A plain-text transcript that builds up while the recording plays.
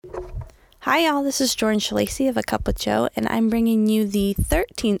Hi y'all, this is Jordan Shalacy of A Cup with Joe, and I'm bringing you the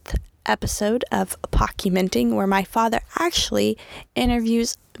 13th episode of Pockumenting, where my father actually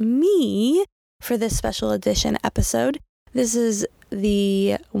interviews me for this special edition episode. This is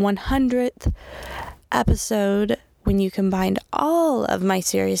the 100th episode when you combined all of my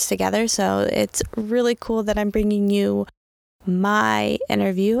series together, so it's really cool that I'm bringing you my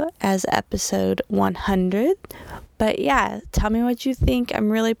interview as episode 100. But yeah, tell me what you think.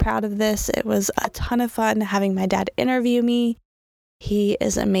 I'm really proud of this. It was a ton of fun having my dad interview me. He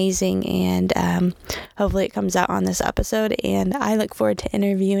is amazing, and hopefully it comes out on this episode, and I look forward to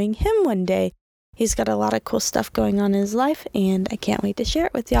interviewing him one day. He's got a lot of cool stuff going on in his life, and I can't wait to share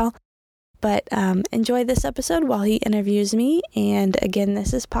it with y'all. But enjoy this episode while he interviews me, and again,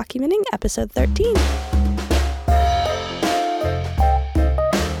 this is Pockumenting, episode 13.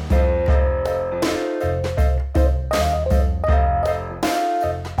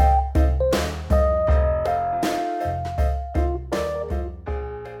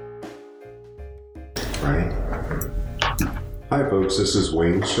 Hi folks, this is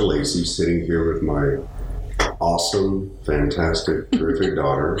Wayne Shalacy sitting here with my awesome, fantastic, terrific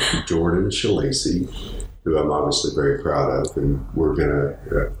daughter, Jordan Shalacy, who I'm obviously very proud of, and we're going to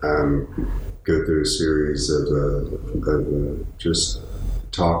go through a series of just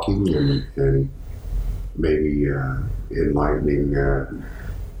talking and maybe enlightening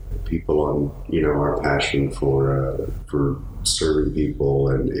people on, our passion for serving people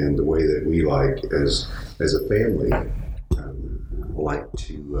and the way that we like as a family like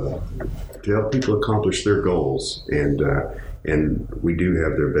to help people accomplish their goals, and we do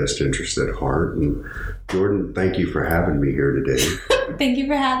have their best interest at heart. And Jordan, thank you for having me here today. Thank you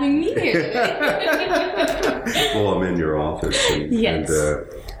for having me here. Well, I'm in your office, and, yes. and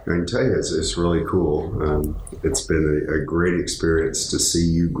I can tell you it's really cool. It's been a great experience to see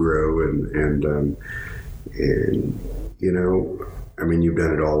you grow, and you've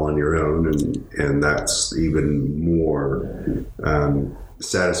done it all on your own, and that's even more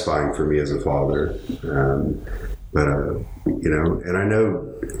satisfying for me as a father. And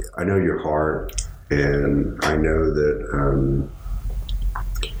I know your heart, and I know that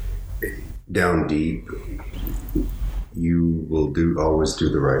down deep, you will always do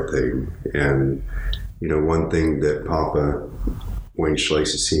the right thing. And one thing that Papa Wayne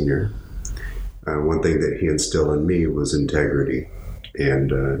Shalacy Sr., one thing that he instilled in me was integrity.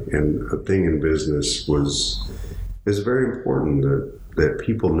 And a thing in business is very important that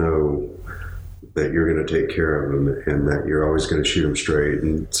people know that you're going to take care of them and that you're always going to shoot them straight.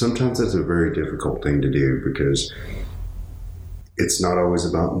 And sometimes that's a very difficult thing to do because it's not always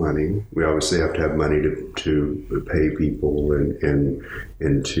about money. We obviously have to have money to pay people and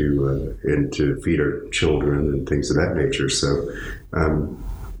to feed our children and things of that nature. So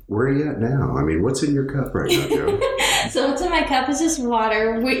where are you at now? I mean, what's in your cup right now, Joe? So what's in my cup is just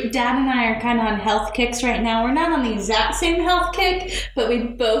water. Dad and I are kind of on health kicks right now. We're not on the exact same health kick, but we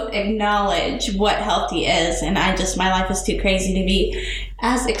both acknowledge what healthy is. And my life is too crazy to be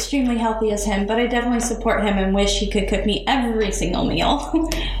as extremely healthy as him. But I definitely support him and wish he could cook me every single meal.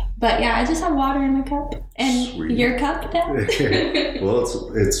 But yeah, I just have water in my cup. And Sweet. Your cup, Dad? Well,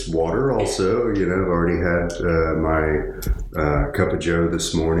 it's water also. I've already had my cup of Joe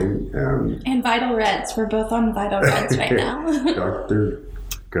this morning. And Vital Reds. We're both on Vital Reds right now. Dr.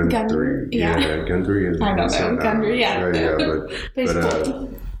 Gundry. Yeah. Gundry. I don't know. Gundry, yeah. But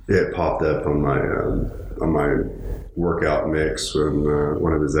it popped up on my workout mix from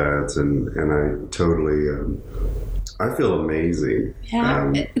one of his ads, and I totally... I feel amazing.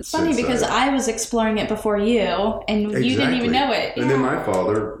 Yeah, it's funny because I was exploring it before you, and exactly. You didn't even know it. And then my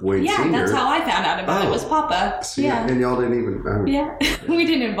father, Wayne Sr. Yeah, that's how I found out about it, was Papa. See, yeah. And y'all didn't even... Yeah, we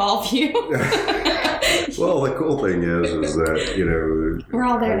didn't involve you. Well, the cool thing is that, we're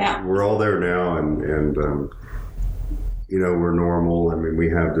all there now. We're all there now, and we're normal. I mean, we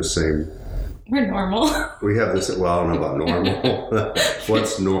have the same... We're normal. We have this. Well, I don't know about normal.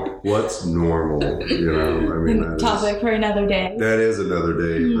 What's normal? I mean, topic for another day. That is another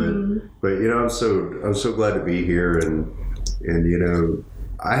day. But I'm so glad to be here, and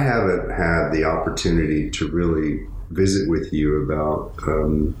I haven't had the opportunity to really visit with you about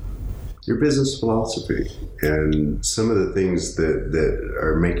your business philosophy and some of the things that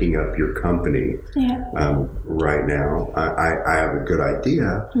are making up your company right now. I have a good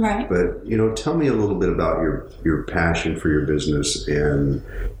idea, right? But tell me a little bit about your passion for your business and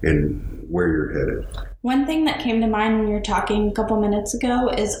where you're headed. One thing that came to mind when you were talking a couple minutes ago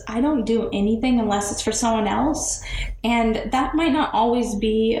is I don't do anything unless it's for someone else, and that might not always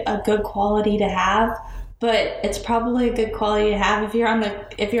be a good quality to have. but it's probably a good quality to have if you're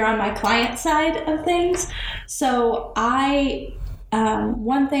on my client side of things. So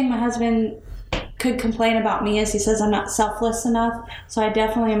one thing my husband could complain about me is he says I'm not selfless enough. So I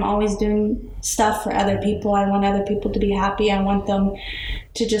definitely am always doing stuff for other people. I want other people to be happy. I want them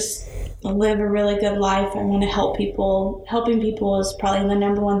to just live a really good life. I want to help people. Helping people is probably the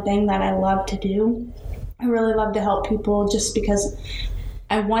number one thing that I love to do. I really love to help people just because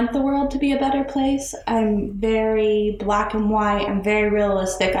I want the world to be a better place. I'm very black and white. I'm very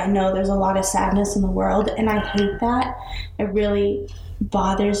realistic. I know there's a lot of sadness in the world, and I hate that. It really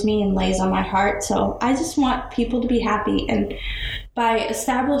bothers me and lays on my heart. So I just want people to be happy. And by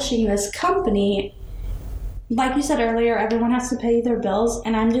establishing this company, like you said earlier, everyone has to pay their bills,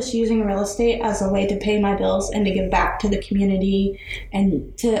 and I'm just using real estate as a way to pay my bills and to give back to the community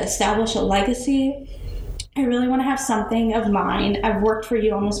and to establish a legacy. I really want to have something of mine. I've worked for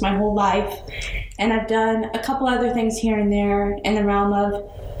you almost my whole life, and I've done a couple other things here and there in the realm of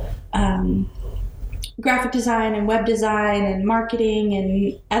graphic design and web design and marketing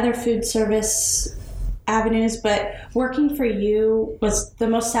and other food service avenues, but working for you was the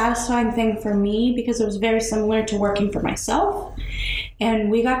most satisfying thing for me because it was very similar to working for myself.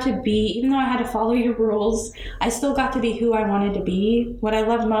 And we got to be, even though I had to follow your rules, I still got to be who I wanted to be. What I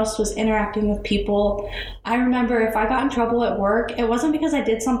loved most was interacting with people. I remember if I got in trouble at work, it wasn't because I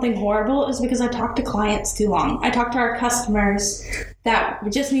did something horrible, it was because I talked to clients too long. I talked to our customers that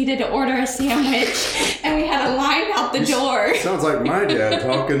just needed to order a sandwich, and we had a line out the door. Sounds like my dad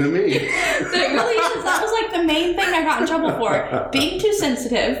talking to me. It really is. That was like the main thing I got in trouble for. Being too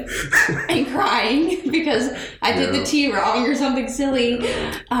sensitive and crying because I did the tea wrong or something silly.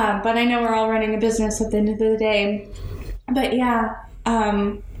 But I know we're all running a business at the end of the day. But yeah,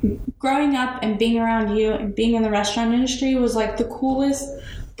 growing up and being around you and being in the restaurant industry was like the coolest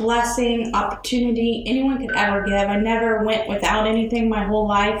blessing, opportunity anyone could ever give. I never went without anything my whole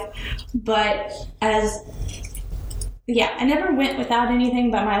life, but I never went without anything,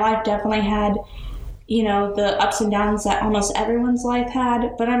 but my life definitely had, the ups and downs that almost everyone's life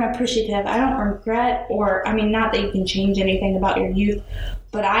had, but I'm appreciative. I don't regret not that you can change anything about your youth,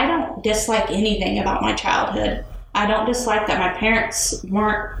 but I don't dislike anything about my childhood. I don't dislike that my parents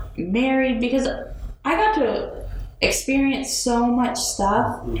weren't married because I got to experience so much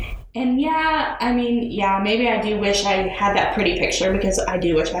stuff. And maybe I do wish I had that pretty picture, because I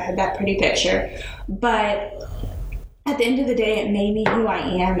do wish I had that pretty picture. But at the end of the day, it made me who I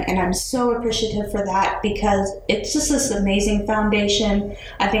am, and I'm so appreciative for that because it's just this amazing foundation.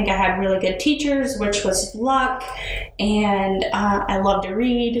 I think I had really good teachers, which was luck, and I love to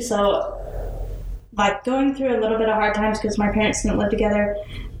read. So, like, going through a little bit of hard times because my parents didn't live together,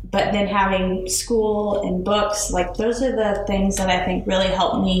 but then having school and books, like, those are the things that I think really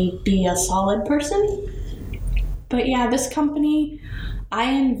helped me be a solid person. But yeah, this company,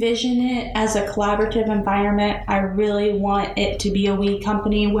 I envision it as a collaborative environment. I really want it to be a we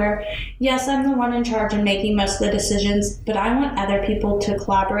company where, yes, I'm the one in charge and making most of the decisions, but I want other people to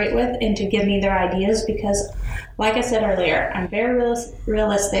collaborate with and to give me their ideas because, like I said earlier, I'm very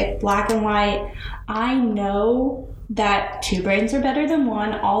realistic, black and white. I know that two brains are better than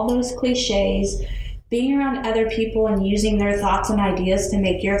one, all those cliches. Being around other people and using their thoughts and ideas to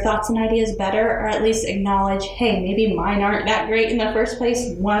make your thoughts and ideas better, or at least acknowledge, hey, maybe mine aren't that great in the first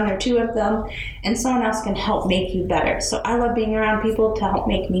place, one or two of them, and someone else can help make you better. So I love being around people to help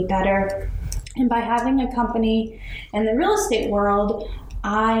make me better. And by having a company in the real estate world,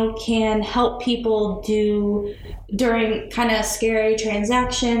 I can help people do during kind of a scary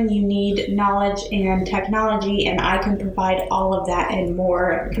transaction. You need knowledge and technology, and I can provide all of that and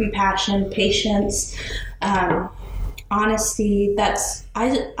more. Compassion, patience, honesty.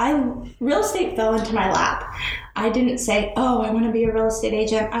 Real estate fell into my lap. I didn't say, oh, I want to be a real estate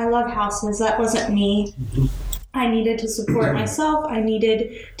agent. I love houses. That wasn't me. I needed to support myself. I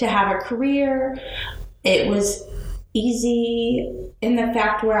needed to have a career. It was easy in the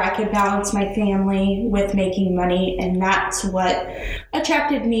fact where I could balance my family with making money, and that's what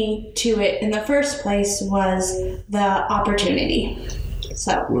attracted me to it in the first place, was the opportunity.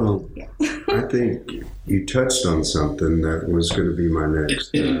 So, well, yeah. I think you touched on something that was going to be my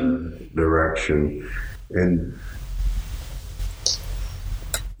next direction, and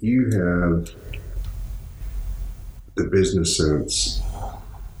you have the business sense,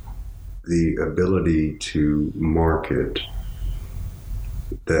 the ability to market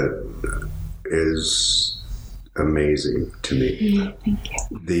that is amazing to me. Thank you.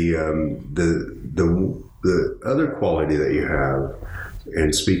 The other quality that you have,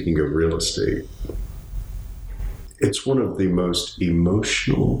 and speaking of real estate, it's one of the most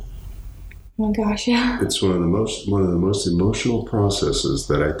emotional Oh my gosh, yeah. It's one of the most emotional processes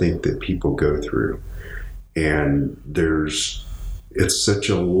that I think that people go through. And it's such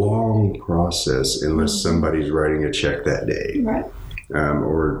a long process unless somebody's writing a check that day. Right.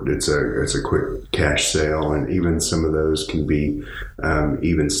 Or it's a quick cash sale, and even some of those can be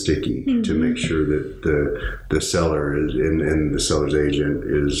even sticky to make sure that the seller is and the seller's agent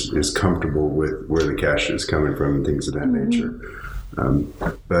is comfortable with where the cash is coming from and things of that nature.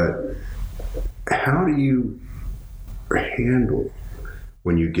 But how do you handle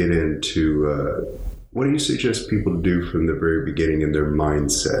when you get into what do you suggest people do from the very beginning in their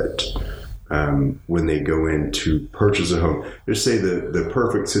mindset? When they go in to purchase a home, just say the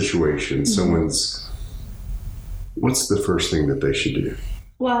perfect situation, what's the first thing that they should do?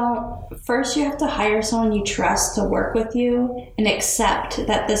 Well, first you have to hire someone you trust to work with you and accept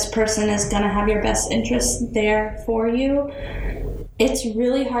that this person is going to have your best interest there for you. It's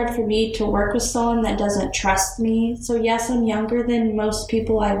really hard for me to work with someone that doesn't trust me. So yes, I'm younger than most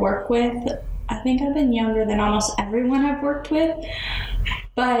people I work with. I think I've been younger than almost everyone I've worked with.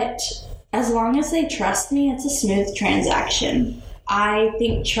 But as long as they trust me, it's a smooth transaction. I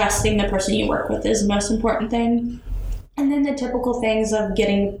think trusting the person you work with is the most important thing. And then the typical things of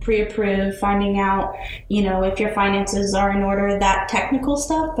getting pre-approved, finding out, if your finances are in order, that technical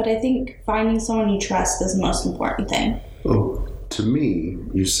stuff. But I think finding someone you trust is the most important thing. Well, to me,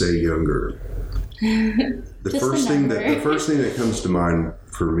 you say younger. The first thing that comes to mind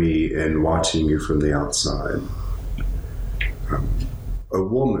for me and watching you from the outside, a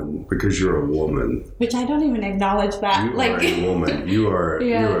woman, because you're a woman. Which I don't even acknowledge that. You are a woman.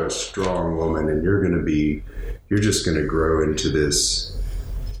 You're a strong woman, and you're just going to grow into this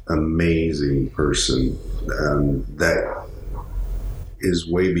amazing person that is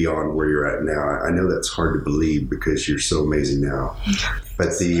way beyond where you're at now. I know that's hard to believe because you're so amazing now.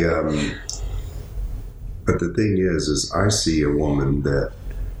 But the thing is I see a woman that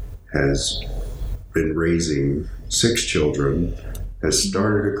has been raising 6 children, has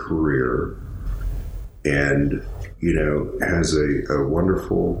started a career, and, has a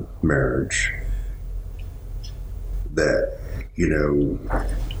wonderful marriage that,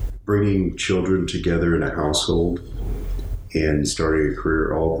 bringing children together in a household and starting a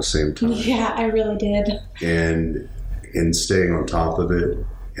career all at the same time. Yeah, I really did. And staying on top of it.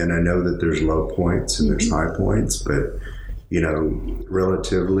 And I know that there's low points and there's high points, but,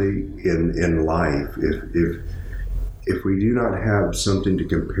 relatively in life, if we do not have something to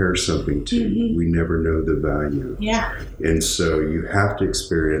compare something to, we never know the value. Yeah. And so you have to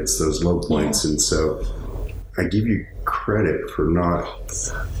experience those low points. Yeah. And so I give you credit for not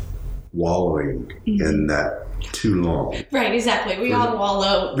wallowing in that too long. Right, exactly. We all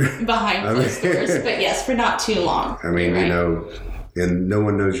wallow behind closed doors, but yes, for not too long. I mean, right. And no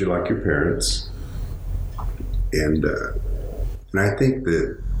one knows you like your parents. And I think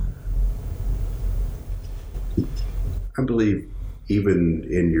that I believe even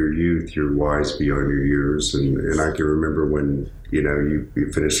in your youth, you're wise beyond your years. And I can remember when, you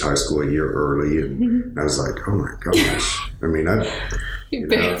finished high school a year early, and I was like, oh my gosh. I mean, I was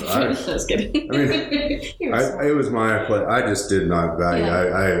kidding. I mean, it was my play. I just did not value.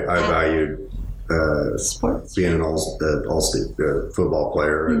 Yeah. I valued sports, being an all-state football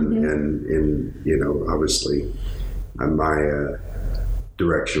player, and obviously my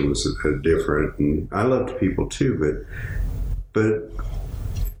direction was different, and I loved people too, but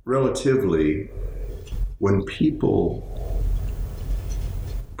relatively, when people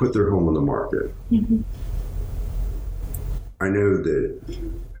put their home on the market, I know that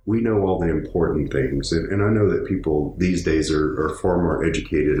we know all the important things, and I know that people these days are far more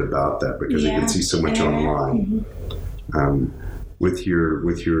educated about that because they can see so much online. With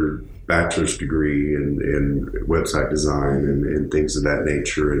your bachelor's degree and website design and things of that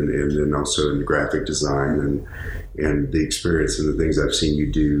nature, and then also in graphic design and the experience and the things I've seen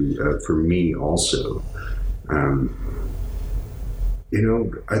you do for me also.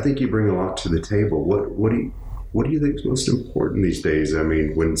 I think you bring a lot to the table. What do you think is most important these days? I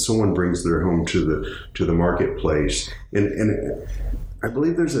mean, when someone brings their home to the marketplace, and I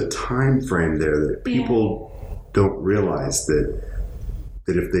believe there's a time frame there that people don't realize that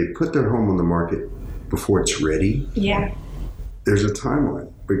if they put their home on the market before it's ready, there's a timeline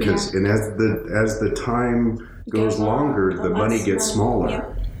because and as the time goes longer, the money gets smaller.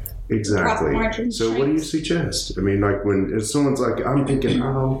 Yeah. Exactly. So what do you suggest? I mean, like if someone's like, I'm thinking,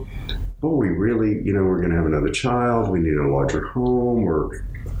 we really, we're going to have another child. We need a larger home, or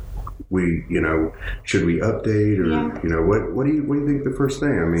should we update or what do you think the first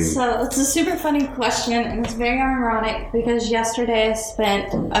thing? I mean, so it's a super funny question, and it's very ironic because yesterday I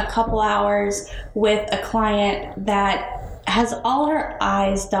spent a couple hours with a client that has all her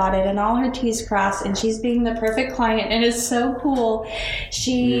I's dotted and all her T's crossed, and she's being the perfect client, and it's so cool.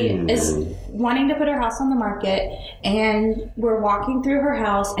 She is wanting to put her house on the market, and we're walking through her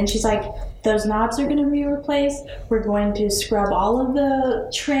house, and she's like, those knobs are going to be replaced. We're going to scrub all of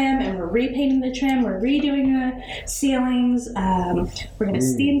the trim, and we're repainting the trim. We're redoing the ceilings. We're going to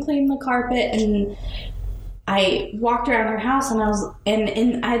steam clean the carpet. And I walked around her house,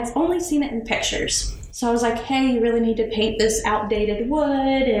 and I'd only seen it in pictures. So I was like, hey, you really need to paint this outdated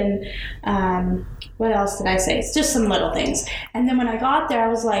wood, and what else did I say? It's just some little things. And then when I got there, I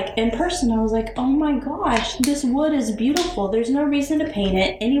was like, in person, I was like, oh my gosh, this wood is beautiful. There's no reason to paint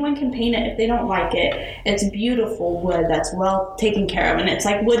it. Anyone can paint it if they don't like it. It's beautiful wood that's well taken care of. And it's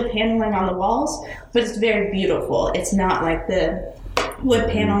like wood paneling on the walls, but it's very beautiful. It's not like the wood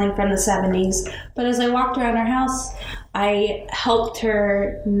paneling from the 70s. But as I walked around her house, I helped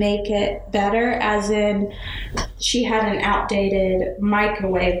her make it better, as in she had an outdated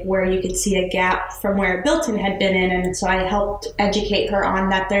microwave where you could see a gap from where a built-in had been in, and so I helped educate her on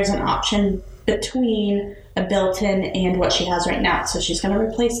that there's an option between a built-in and what she has right now. So she's going to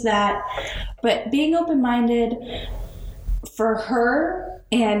replace that. But being open-minded for her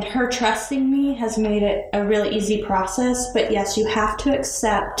and her trusting me has made it a really easy process. But yes, you have to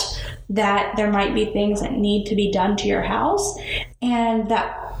accept that there might be things that need to be done to your house. And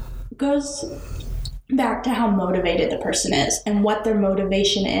that goes back to how motivated the person is and what their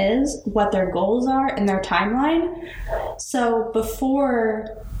motivation is, what their goals are, and their timeline. So before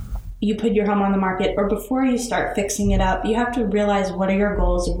you put your home on the market or before you start fixing it up, you have to realize what are your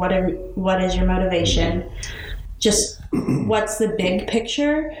goals, what is your motivation, just what's the big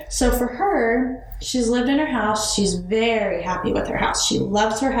picture. So for her, she's lived in her house. She's very happy with her house. She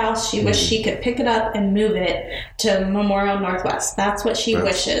loves her house. She wishes she could pick it up and move it to Memorial Northwest. That's what she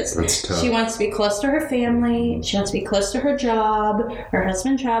wishes. That's tough. She wants to be close to her family. She wants to be close to her job. Her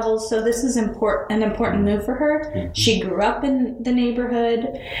husband travels. So this is an important move for her. She grew up in the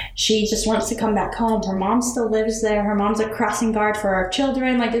neighborhood. She just wants to come back home. Her mom still lives there. Her mom's a crossing guard for our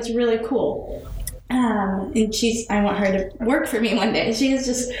children. Like, it's really cool. And I want her to work for me one day. She is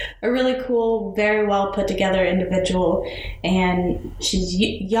just a really cool, very well put together individual, and she's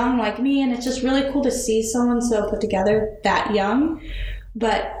young like me, and it's just really cool to see someone so put together that young.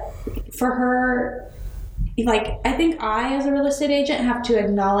 But for her, like, I think I, as a real estate agent, have to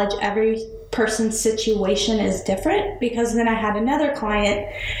acknowledge every person's situation is different, because then I had another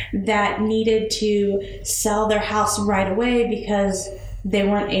client that needed to sell their house right away because they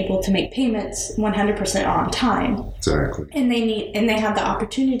weren't able to make payments 100% on time. Exactly. And they have the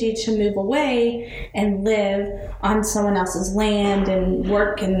opportunity to move away and live on someone else's land and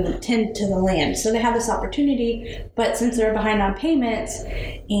work and tend to the land. So they have this opportunity, but since they're behind on payments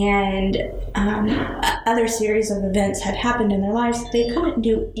and other series of events had happened in their lives, they couldn't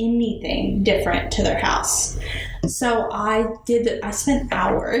do anything different to their house. So I spent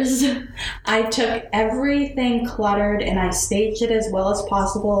hours. I took everything cluttered and I staged it as well as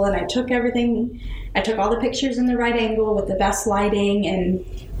possible, and I took all the pictures in the right angle with the best lighting,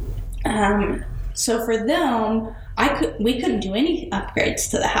 and so for them, we couldn't do any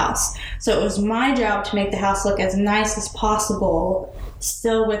upgrades to the house. So it was my job to make the house look as nice as possible,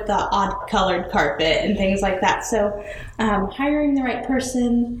 still with the odd colored carpet and things like that. So hiring the right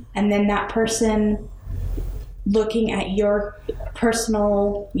person, and then that person looking at your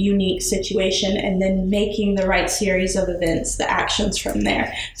personal, unique situation, and then making the right series of events, the actions from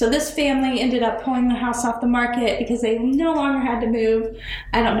there. So this family ended up pulling the house off the market because they no longer had to move.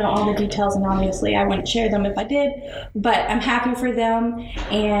 I don't know all the details, and obviously I wouldn't share them if I did, but I'm happy for them.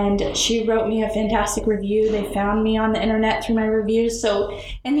 And she wrote me a fantastic review. They found me on the internet through my reviews. So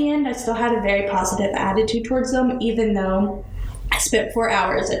in the end, I still had a very positive attitude towards them, even though I spent 4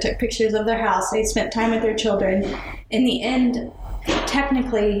 hours. I took pictures of their house. I spent time with their children. In the end,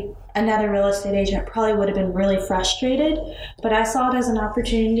 technically, another real estate agent probably would have been really frustrated, but I saw it as an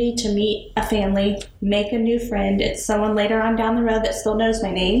opportunity to meet a family, make a new friend. It's someone later on down the road that still knows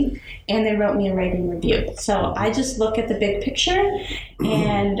my name, and they wrote me a raving review. So I just look at the big picture,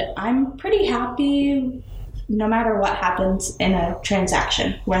 and I'm pretty happy no matter what happens in a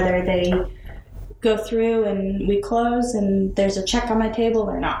transaction, whether they go through and we close and there's a check on my table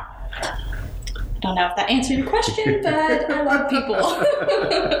or not. I don't know if that answered your question, but I love people.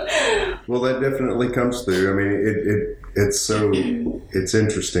 Well, that definitely comes through. I mean, it's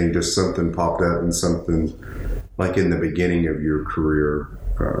interesting. Just something popped up, and something like in the beginning of your career,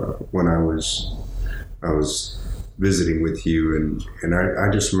 when I was visiting with you, and I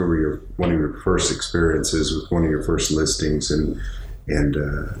just remember one of your first experiences with one of your first listings, and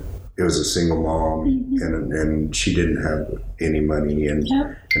it was a single mom, and she didn't have any money, and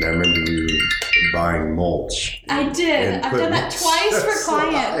I remember you buying mulch. I did. I've done that twice for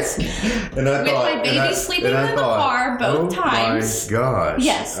clients. And I with my baby sleeping in the car both times. Oh my gosh!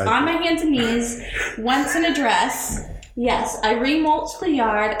 Yes, on my hands and knees. Once in a dress. Yes, I remulched the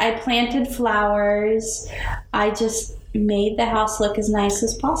yard. I planted flowers. I just made the house look as nice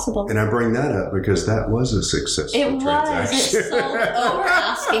as possible. And I bring that up because that was a successful transaction. It sold over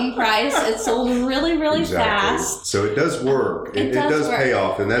asking price. It sold really, really fast. So it does work. It does pay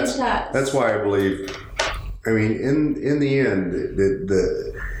off, and that's why I believe. I mean, in the end,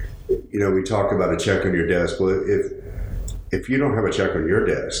 we talk about a check on your desk. Well, if you don't have a check on your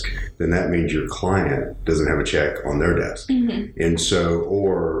desk, then that means your client doesn't have a check on their desk. And so,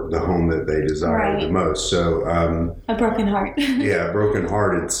 or the home that they desire the most. So, a broken heart. Broken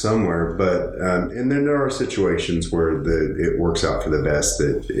hearted somewhere. But, and then there are situations where it works out for the best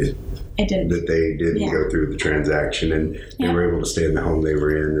that they didn't go through the transaction, and they were able to stay in the home they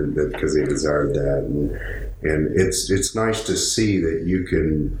were in, and because they desired that. And it's nice to see that you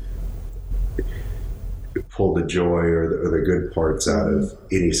can pull the joy or the good parts out of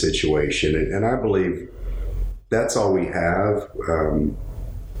any situation. And I believe that's all we have.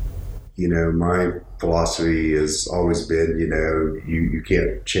 My philosophy has always been, you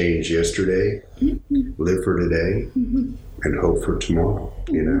can't change yesterday, live for today, and hope for tomorrow,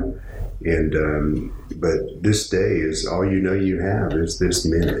 And, but this day is all you have is this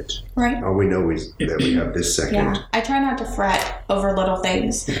minute. Right. All we know is that we have this second. Yeah. I try not to fret over little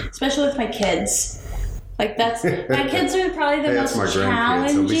things, especially with my kids. Like my kids are probably the most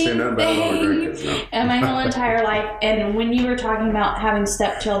challenging thing in my whole entire life. And when you were talking about having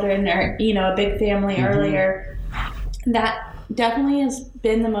stepchildren or, a big family earlier, that definitely has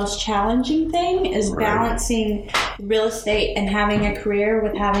been the most challenging thing is balancing real estate and having a career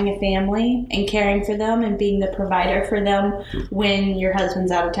with having a family and caring for them and being the provider for them when your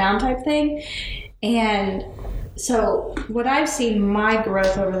husband's out of town type thing. And so what I've seen my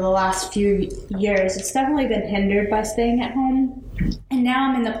growth over the last few years, it's definitely been hindered by staying at home. And now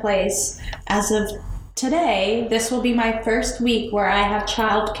I'm in the place, as of today, this will be my first week where I have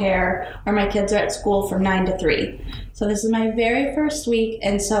childcare where my kids are at school from 9 to 3. So this is my very first week,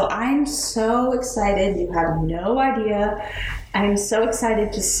 and so I'm so excited. You have no idea. I'm so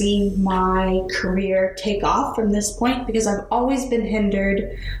excited to see my career take off from this point because I've always been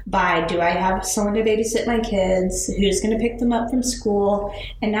hindered by, do I have someone to babysit my kids? Who's going to pick them up from school?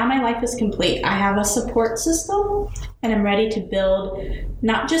 And now my life is complete. I have a support system, and I'm ready to build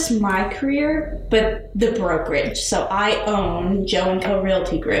not just my career, but the brokerage. So I own Joe & Co.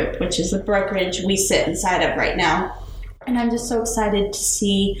 Realty Group, which is the brokerage we sit inside of right now. And I'm just so excited to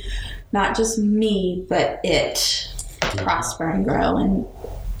see not just me, but it prosper and grow, and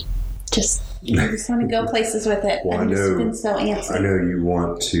just I just want to go places with it. Well, I've just been so antsy. I know you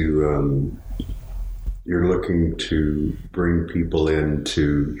want to, you're looking to bring people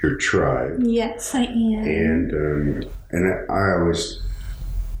into your tribe. Yes, I am. And I always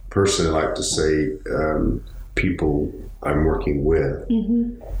personally like to say people I'm working with.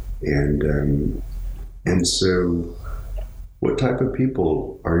 And so what type of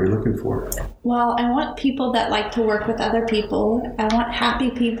people are you looking for? Well, I want people that like to work with other people. I want happy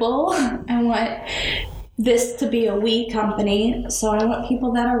people. I want this to be a we company. So I want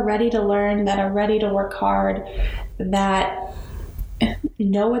people that are ready to learn, that are ready to work hard, that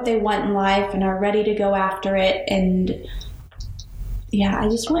know what they want in life and are ready to go after it. And I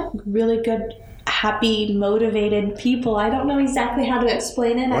just want really good, happy, motivated people. I don't know exactly how to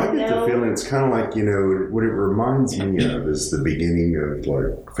explain it. Well, I get the feeling it's kind of like, what it reminds me of is the beginning of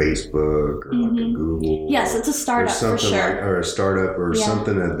like Facebook or like a Google. Yes, it's a startup for sure. Or a startup or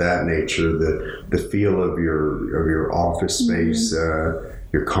something of that nature. The feel of your office space,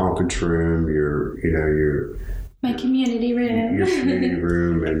 your conference room, your my community room, your community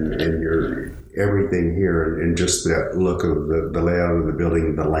room, and your everything here, and just that look of the layout of the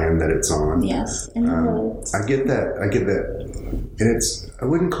building, the land that it's on. Yes, and the roads. I get that, and I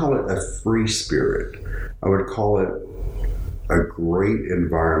wouldn't call it a free spirit. I would call it a great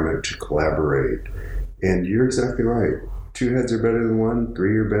environment to collaborate. And you're exactly right. 2 heads are better than 1,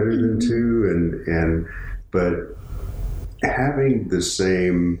 3 are better than 2, but having the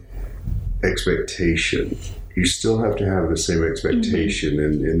same expectation. You still have to have the same expectation,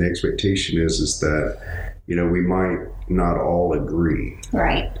 and the expectation is that, we might not all agree.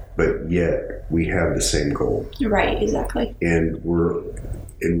 Right. But yet we have the same goal. Right, exactly. And we're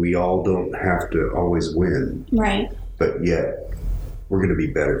we all don't have to always win. Right. But yet, we're going to be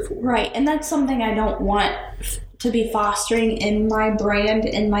better for it. Right. And that's something I don't want to be fostering in my brand,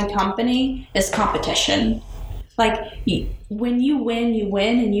 in my company, is competition. Like, when you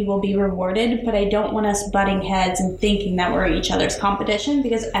win, and you will be rewarded, but I don't want us butting heads and thinking that we're each other's competition,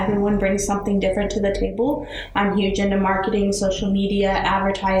 because everyone brings something different to the table. I'm huge into marketing, social media,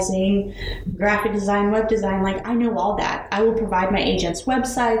 advertising, graphic design, web design. Like, I know all that. I will provide my agents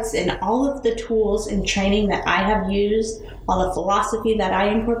websites and all of the tools and training that I have used, all the philosophy that I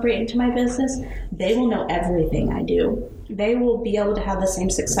incorporate into my business. They will know everything I do. They will be able to have the same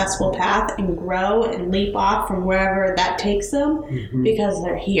successful path and grow and leap off from wherever that takes them, because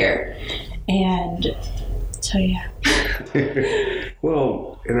they're here. And so, yeah.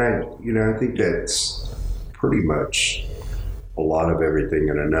 Well, and I think that's pretty much a lot of everything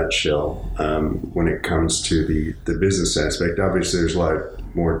in a nutshell. When it comes to the business aspect, obviously there's a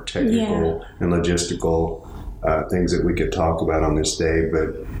lot more technical and logistical things that we could talk about on this day,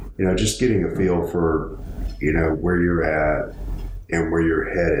 but just getting a feel for where you're at and where you're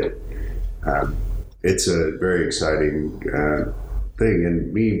headed. It's a very exciting thing.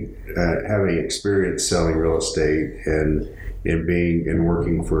 And me having experience selling real estate and being and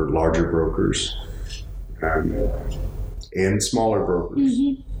working for larger brokers and smaller brokers,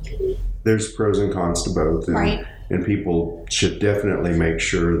 there's pros and cons to both. And, right. And people should definitely make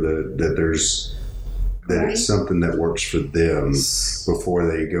sure that there's it's something that works for them before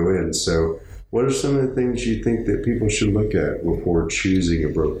they go in. So what are some of the things you think that people should look at before choosing a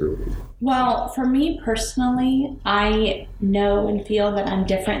broker? Well, for me personally, I know and feel that I'm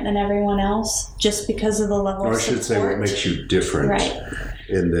different than everyone else just because of the level of support. I should say what makes you different. Right.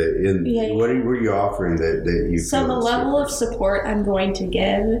 What are you offering that you So the level of support I'm going to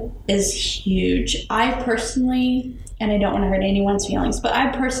give is huge. I personally, and I don't want to hurt anyone's feelings, but I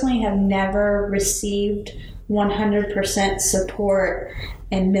personally have never received 100% support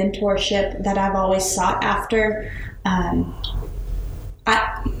and mentorship that I've always sought after.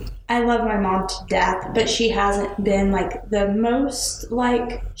 I love my mom to death, but she hasn't been the most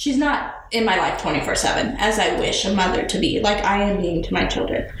she's not in my life 24/7 as I wish a mother to be, like I am being to my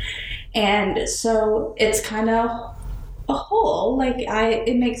children. And so it's kind of a hole.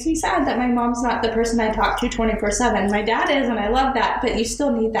 It makes me sad that my mom's not the person I talk to 24/7. My dad is, and I love that, but you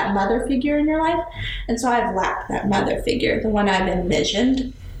still need that mother figure in your life. And so I've lacked that mother figure, the one I've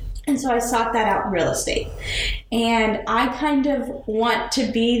envisioned. And so I sought that out in real estate. And I kind of want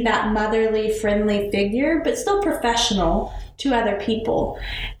to be that motherly, friendly figure, but still professional to other people.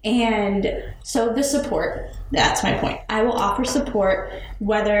 And so the support, that's my point. I will offer support,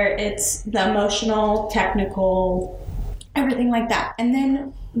 whether it's the emotional, technical, everything like that. And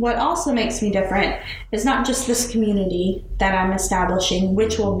then what also makes me different is not just this community that I'm establishing,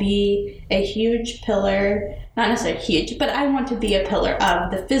 which will be a huge pillar, not necessarily huge, but I want to be a pillar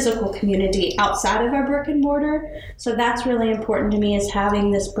of the physical community outside of our brick and mortar. So that's really important to me, is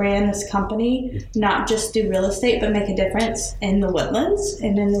having this brand, this company, not just do real estate, but make a difference in the Woodlands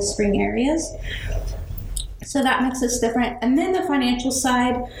and in the spring areas. So that makes us different. And then the financial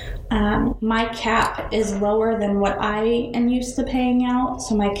side, my cap is lower than what I am used to paying out.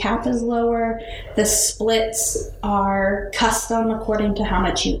 So my cap is lower. The splits are custom according to how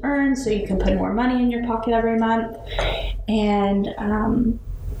much you earn, so you can put more money in your pocket every month. And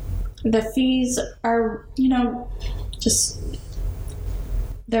the fees are,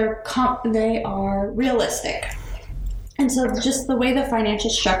 they are realistic. And so just the way the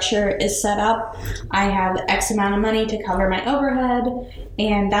financial structure is set up, I have X amount of money to cover my overhead,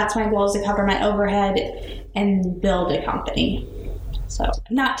 and that's my goal, is to cover my overhead and build a company. So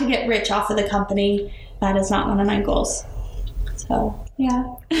not to get rich off of the company, that is not one of my goals. So,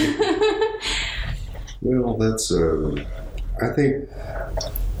 yeah. Well, that's, I think,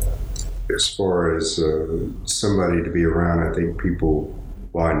 as far as somebody to be around, I think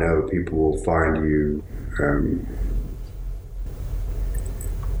I know people will find you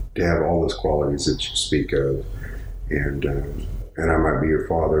to have all those qualities that you speak of, and I might be your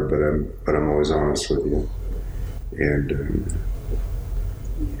father, but I'm always honest with you, and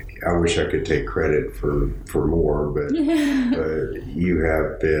I wish I could take credit for more, but you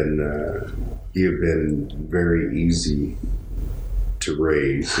have been you've been very easy to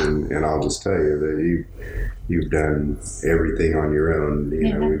raise, and I'll just tell you that you've done everything on your own.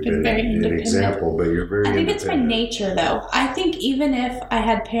 We've been an example, but you're very. I think it's my nature, though. I think even if I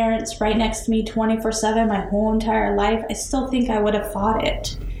had parents right next to me 24/7 my whole entire life, I still think I would have fought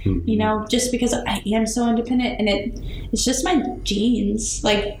it. Mm-hmm. Just because I am so independent, and it's just my genes.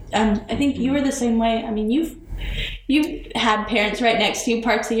 I think you were the same way. I mean, you had parents right next to you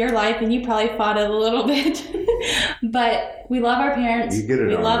parts of your life, and you probably fought it a little bit. But we love our parents. You get it.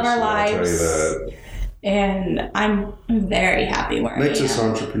 We love our lives. I'll tell you that. And I'm very happy where Makes I am. us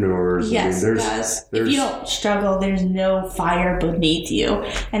entrepreneurs. Yes, it does. If you don't struggle, there's no fire beneath you.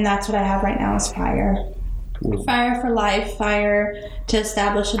 And that's what I have right now is fire. Fire for life, fire to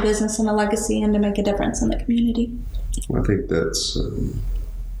establish a business and a legacy and to make a difference in the community. I think that's...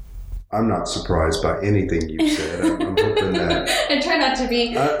 I'm not surprised by anything you've said. I'm hoping that... I try not to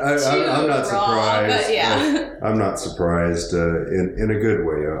be I'm not surprised. But yeah. I'm not surprised in a good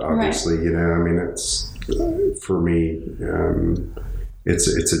way, obviously. Right. You know, I mean, it's... For me,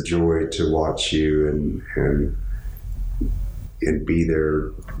 it's a joy to watch you and be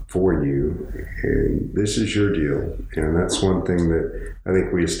there for you. And this is your deal. And that's one thing that I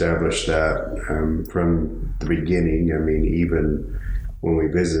think we established that from the beginning. I mean, even when we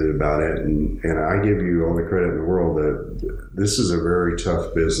visited about it, and I give you all the credit in the world that this is a very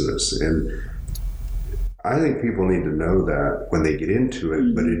tough business. And I think people need to know that when they get into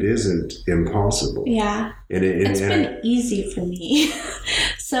it, but it isn't impossible. Yeah. It's been easy for me.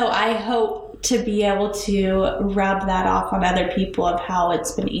 So I hope to be able to rub that off on other people of how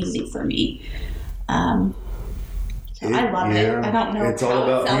it's been easy for me. I love it. I don't know it's all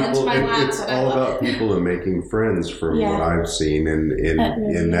about people. It's all about people and making friends from what I've seen.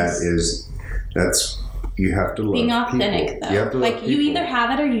 And that's you have to love being authentic, people. though. You have to love you people. either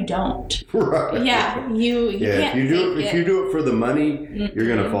have it or you don't. Right. Yeah. You can't if you do it for the money, you're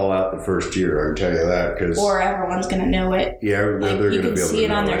going to fall out the first year. I can tell you that. Or everyone's going to know it. Yeah, they're going to be able to see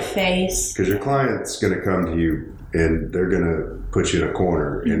it on their face. Because your client's going to come to you and they're going to put you in a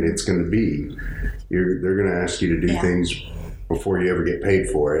corner, and it's going to be they're going to ask you to do things before you ever get paid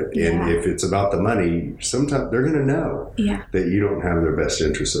for it. And if it's about the money, sometimes they're going to know that you don't have their best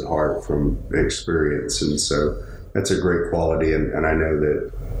interests at heart from experience. And so that's a great quality. And I know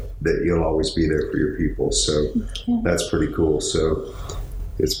that you'll always be there for your people. So that's pretty cool. So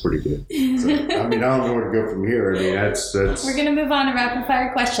it's pretty good. So, I mean, I don't know where to go from here. I mean, that's... We're going to move on to rapid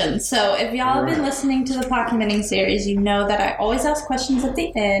fire questions. So if y'all have been listening to the Pockumenting series, you know that I always ask questions at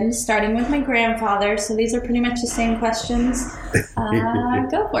the end, starting with my grandfather. So these are pretty much the same questions.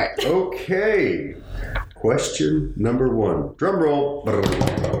 Go for it. Okay. Question number 1. Drum roll.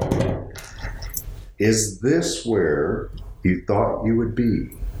 Is this where you thought you would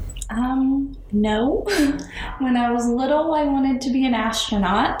be? No. When I was little, I wanted to be an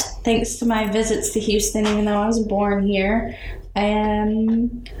astronaut, thanks to my visits to Houston, even though I was born here.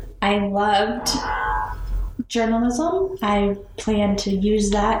 And I loved journalism. I plan to use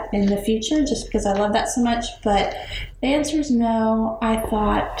that in the future just because I love that so much. But the answer is no. I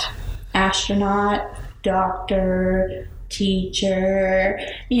thought astronaut, doctor, teacher,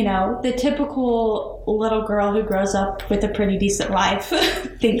 the typical little girl who grows up with a pretty decent life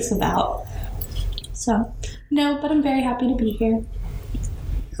thinks about. So, no, but I'm very happy to be here.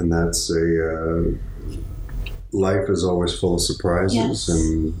 And that's life is always full of surprises,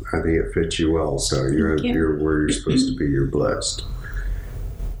 and I think it fits you well. So you're where you're supposed to be. You're blessed.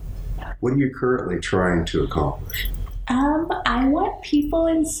 What are you currently trying to accomplish? I want people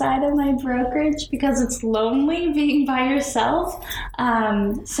inside of my brokerage because it's lonely being by yourself.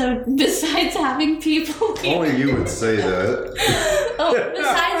 So besides having people here... Only you would say that.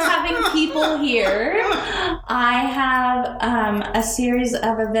 Besides having people here, I have a series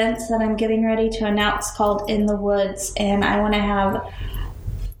of events that I'm getting ready to announce called In the Woods, and I want to have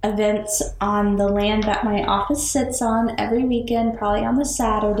events on the land that my office sits on every weekend, probably on the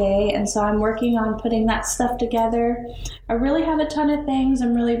Saturday, and so I'm working on putting that stuff together. I really have a ton of things.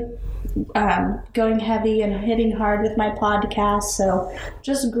 I'm really going heavy and hitting hard with my podcast, so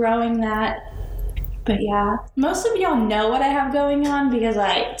just growing that. But yeah, most of y'all know what I have going on because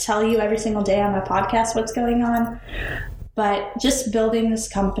I tell you every single day on my podcast what's going on. But just building this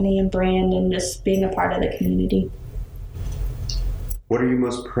company and brand and just being a part of the community. What are you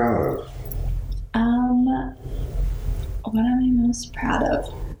most proud of? What am I most proud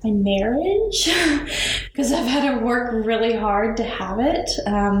of? My marriage, because I've had to work really hard to have it.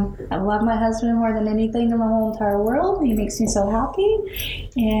 I love my husband more than anything in the whole entire world. He makes me so happy,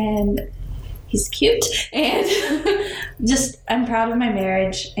 and he's cute. And I'm proud of my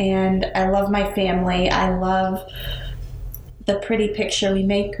marriage, and I love my family. I love the pretty picture we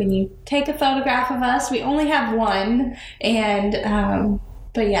make when you take a photograph of us. We only have one, and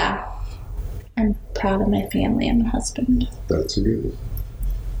but yeah, I'm proud of my family and my husband. That's a good one.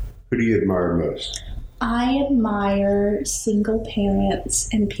 Who do you admire most? I admire single parents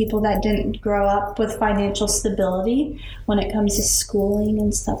and people that didn't grow up with financial stability when it comes to schooling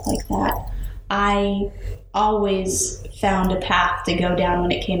and stuff like that. I always found a path to go down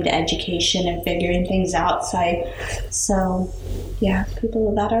when it came to education and figuring things out. So yeah,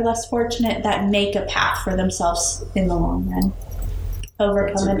 people that are less fortunate that make a path for themselves in the long run,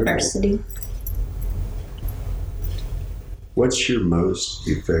 overcome adversity. What's your most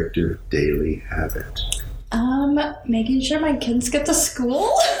effective daily habit? Making sure my kids get to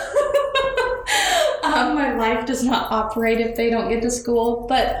school. My life does not operate if they don't get to school.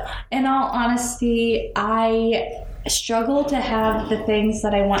 But in all honesty, I struggle to have the things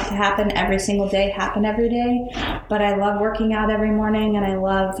that I want to happen every single day happen every day. But I love working out every morning, and I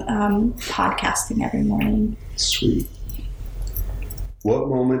love podcasting every morning. Sweet. What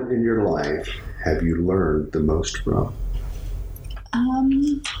moment in your life have you learned the most from?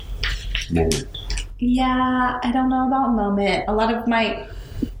 Moment. Yeah, I don't know about moment. A lot of my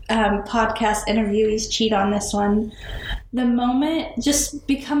podcast interviewees cheat on this one. The moment, just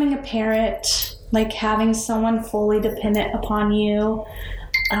becoming a parent, like having someone fully dependent upon you.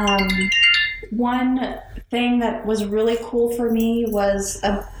 One thing that was really cool for me was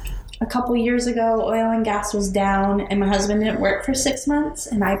a couple years ago, oil and gas was down and my husband didn't work for 6 months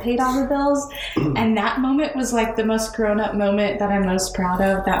and I paid all the bills. And that moment was like the most grown-up moment that I'm most proud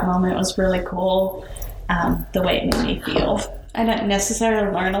of. That moment was really cool, the way it made me feel. I didn't necessarily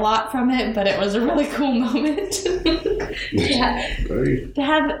learn a lot from it, but it was a really cool moment. Yeah. To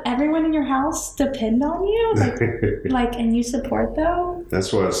have everyone in your house depend on you, and you support them.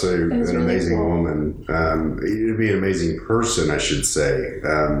 That's why I say an really amazing woman. You'd be an amazing person, I should say.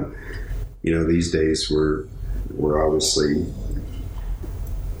 These days we're obviously,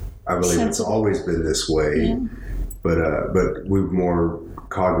 I believe it's always been this way, yeah. but we're more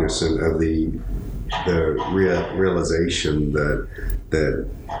cognizant of the realization that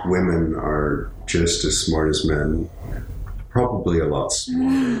women are just as smart as men, probably a lot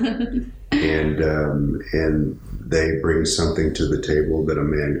smarter, and they bring something to the table that a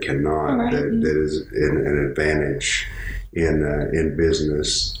man cannot. Right. That is an advantage in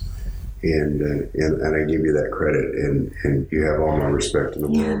business. And I give you that credit, and you have all my respect in the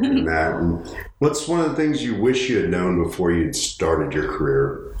world in that. And what's one of the things you wish you had known before you'd started your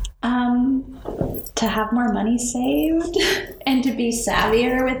career? To have more money saved and to be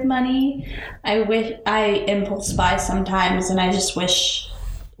savvier with money. I impulse buy sometimes, and I just wish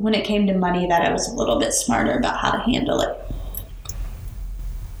when it came to money that I was a little bit smarter about how to handle it.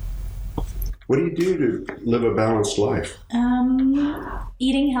 What do you do to live a balanced life?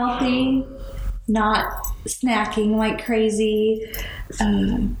 Eating healthy, not snacking like crazy,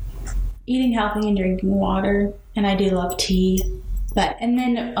 eating healthy and drinking water. And I do love tea. And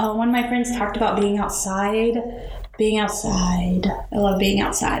then one of my friends talked about being outside. I love being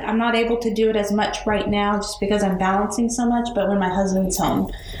outside. I'm not able to do it as much right now just because I'm balancing so much. But when my husband's home,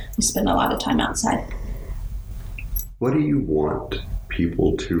 we spend a lot of time outside. What do you want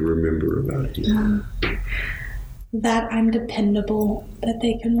people to remember about you? That I'm dependable, that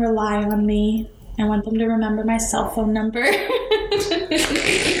they can rely on me. I want them to remember my cell phone number.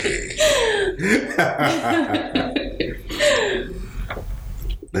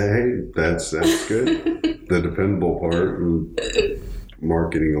 Hey, that's good. The dependable part and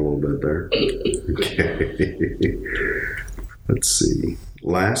marketing a little bit there. Okay. Let's see.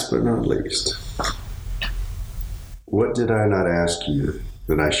 Last but not least, what did I not ask you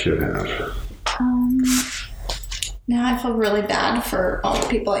that I should have? Now I feel really bad for all the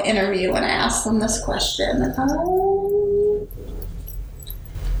people I interview when I ask them this question. I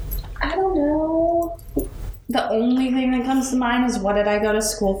don't know. The only thing that comes to mind is what did I go to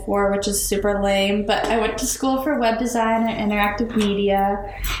school for, which is super lame. But I went to school for web design and interactive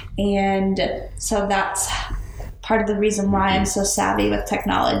media. And so that's part of the reason why I'm so savvy with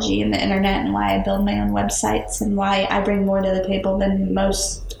technology and the internet, and why I build my own websites, and why I bring more to the table than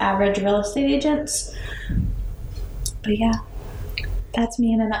most average real estate agents. But yeah, that's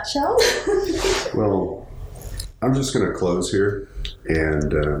me in a nutshell. Well, I'm just going to close here,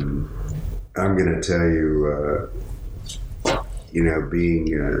 and I'm going to tell you,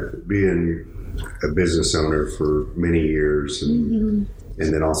 being a business owner for many years, and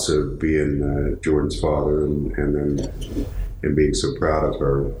then also being Jordan's father, and being so proud of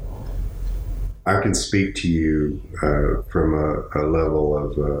her, I can speak to you from a level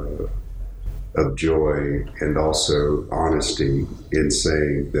of joy and also honesty in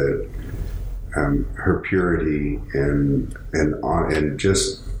saying that her purity and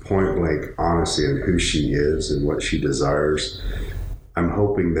just point blank honesty in who she is and what she desires. I'm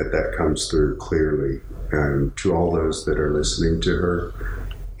hoping that comes through clearly to all those that are listening to her.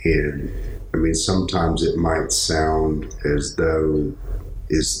 And I mean, sometimes it might sound as though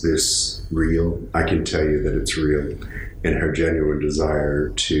is this real? I can tell you that it's real. And her genuine desire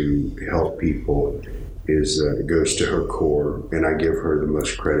to help people goes to her core, and I give her the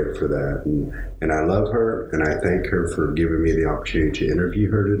most credit for that. And I love her, and I thank her for giving me the opportunity to interview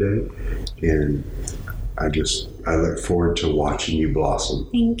her today. And I look forward to watching you blossom.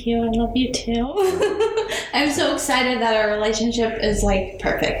 Thank you. I love you too. I'm so excited that our relationship is like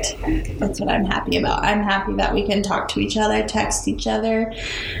perfect. That's what I'm happy about. I'm happy that we can talk to each other, text each other,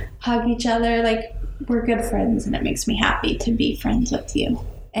 hug each other. Like, we're good friends, and it makes me happy to be friends with you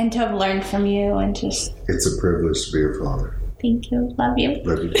and to have learned from you and just... It's a privilege to be your father. Thank you. Love you.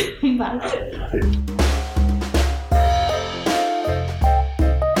 Love you. Bye.